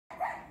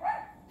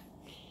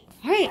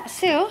All right,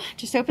 so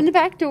just opened the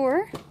back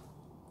door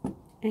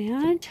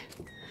and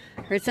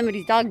heard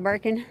somebody's dog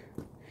barking.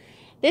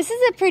 This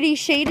is a pretty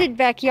shaded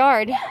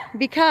backyard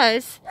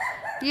because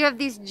you have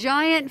these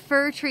giant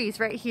fir trees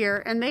right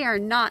here and they are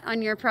not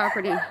on your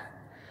property.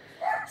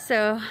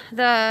 So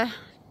the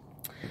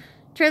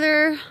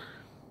trailer,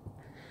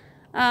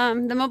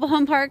 the mobile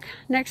home park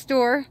next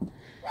door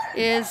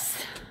is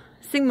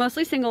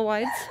mostly single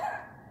wides.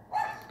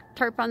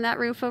 Tarp on that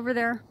roof over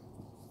there.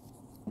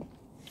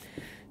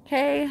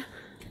 Okay,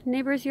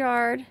 neighbor's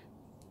yard.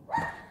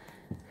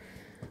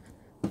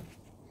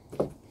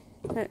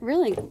 That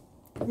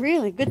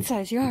really good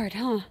size yard,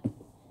 huh?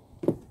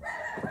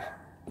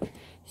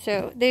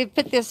 So they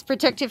put this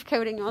protective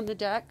coating on the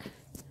deck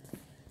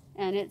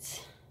and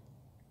it's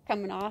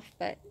coming off,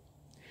 but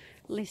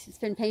at least it's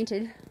been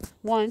painted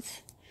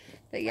once.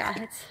 But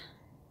yeah,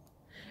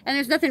 and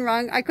there's nothing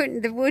wrong.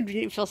 The wood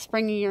didn't feel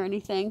springy or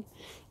anything.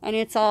 And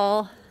it's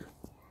all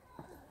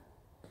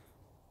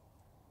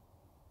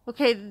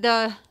okay.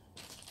 What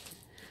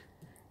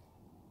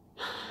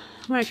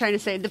am I trying to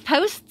say? The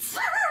posts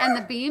and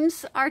the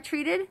beams are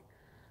treated,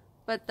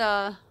 but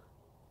the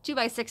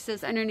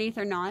 2x6s underneath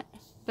are not.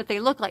 But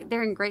they look like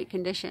they're in great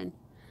condition.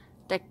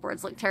 Deck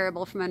boards look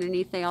terrible from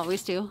underneath. They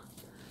always do.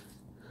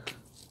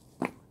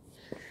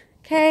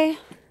 Okay,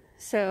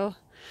 so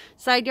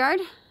side yard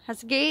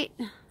has a gate.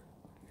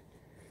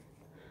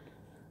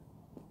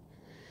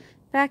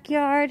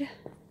 Backyard.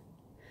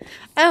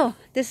 Oh,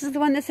 this is the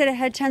one that said it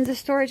had tons of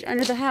storage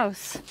under the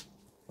house.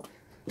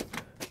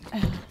 I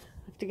have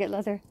to get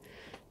Leather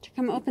to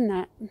come open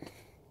that.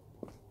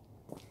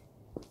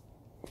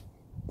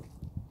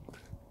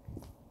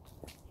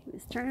 He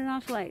was turning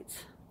off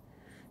lights.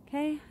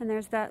 Okay, and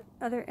there's that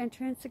other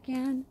entrance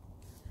again.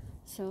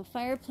 So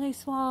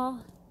fireplace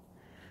wall.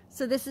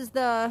 So this is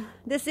the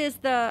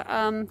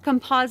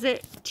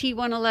composite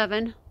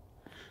T111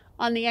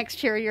 on the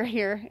exterior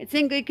here. It's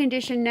in good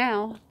condition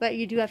now, but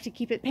you do have to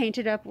keep it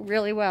painted up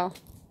really well.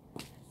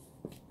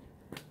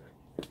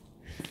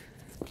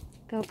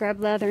 Go grab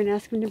Leather and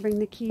ask him to bring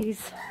the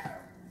keys.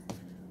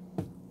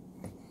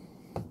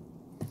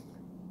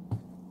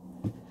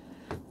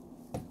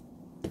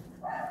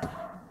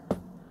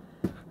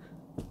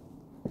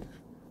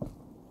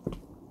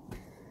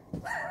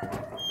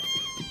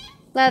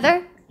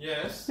 Leather?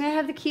 Yes? May I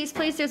have the keys,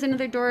 please? There's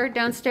another door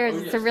downstairs. Oh,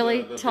 It's yes, a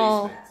really the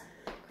tall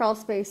basement. crawl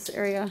space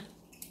area.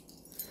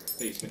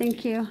 Basement.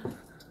 Thank you.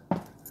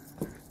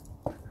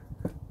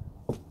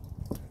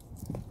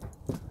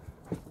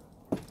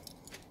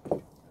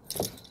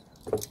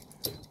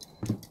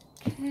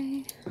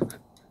 Okay.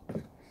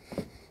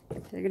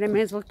 Figured I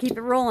may as well keep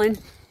it rolling.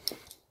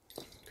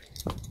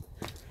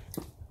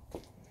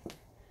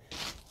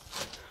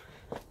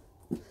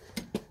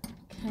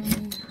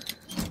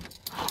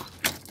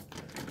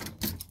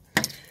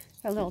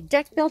 Got a little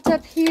deck built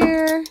up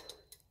here.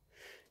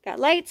 Got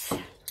lights.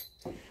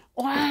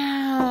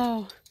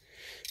 Wow.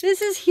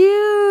 This is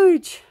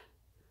huge.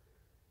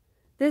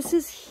 This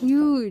is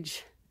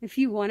huge. If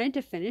you wanted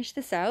to finish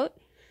this out,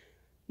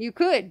 you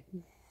could,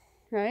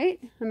 right?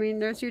 I mean,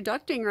 there's your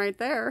ducting right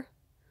there.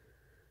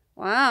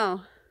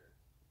 Wow.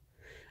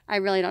 I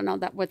really don't know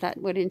what that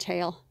would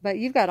entail, but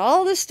you've got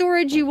all the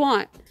storage you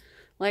want.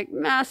 Like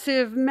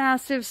massive,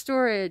 massive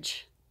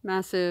storage.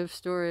 Massive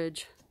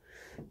storage.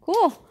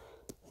 Cool.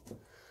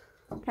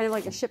 Kind of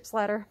like a ship's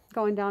ladder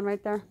going down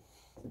right there.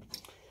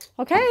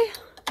 Okay.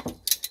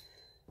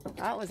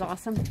 That was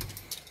awesome.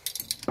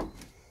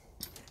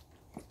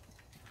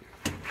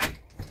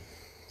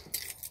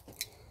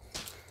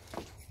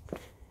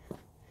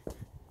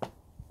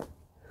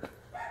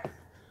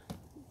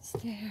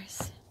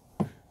 Stairs.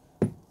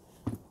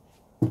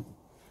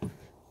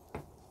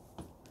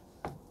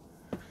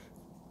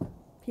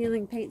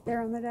 Peeling paint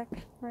there on the deck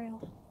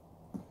rail.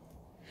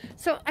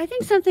 So I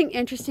think something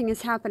interesting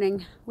is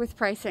happening with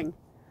pricing.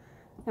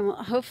 And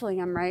well, hopefully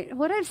I'm right.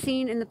 What I've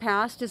seen in the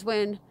past is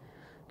when,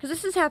 because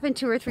this has happened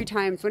 2 or 3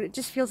 times, when it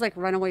just feels like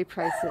runaway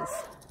prices.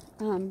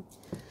 And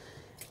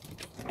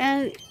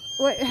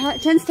what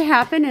tends to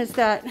happen is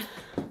that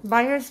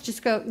buyers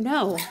just go,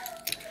 no,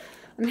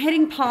 I'm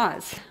hitting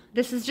pause.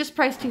 This is just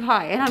priced too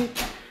high. And I'm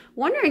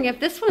wondering if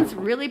this one's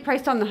really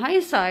priced on the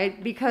high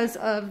side because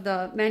of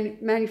the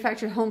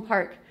manufactured home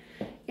park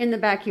in the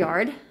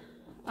backyard.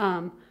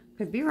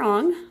 Could be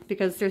wrong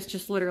because there's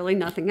just literally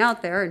nothing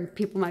out there and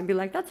people might be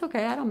like, that's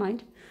okay, I don't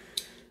mind.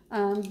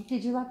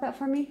 Did you lock that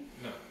for me?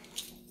 No.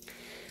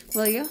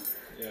 Will you?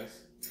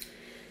 Yes.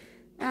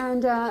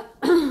 And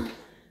Did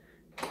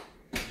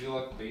you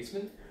lock the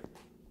basement?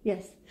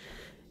 yes.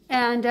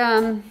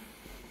 And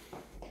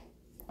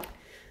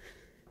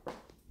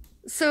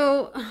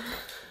so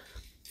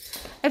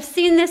I've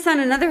seen this on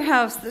another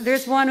house.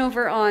 There's one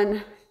over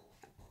on,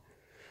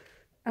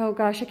 oh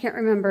gosh, I can't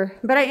remember.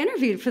 But I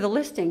interviewed for the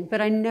listing,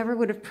 but I never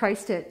would have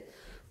priced it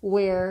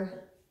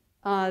where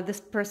where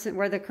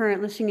the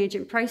current listing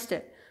agent priced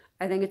it.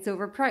 I think it's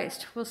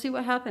overpriced. We'll see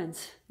what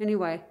happens.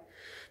 Anyway,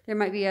 there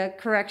might be a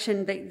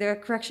correction, the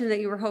correction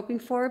that you were hoping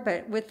for,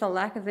 but with the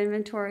lack of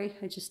inventory,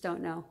 I just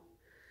don't know.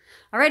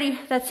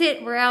 Alrighty, that's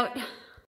it. We're out.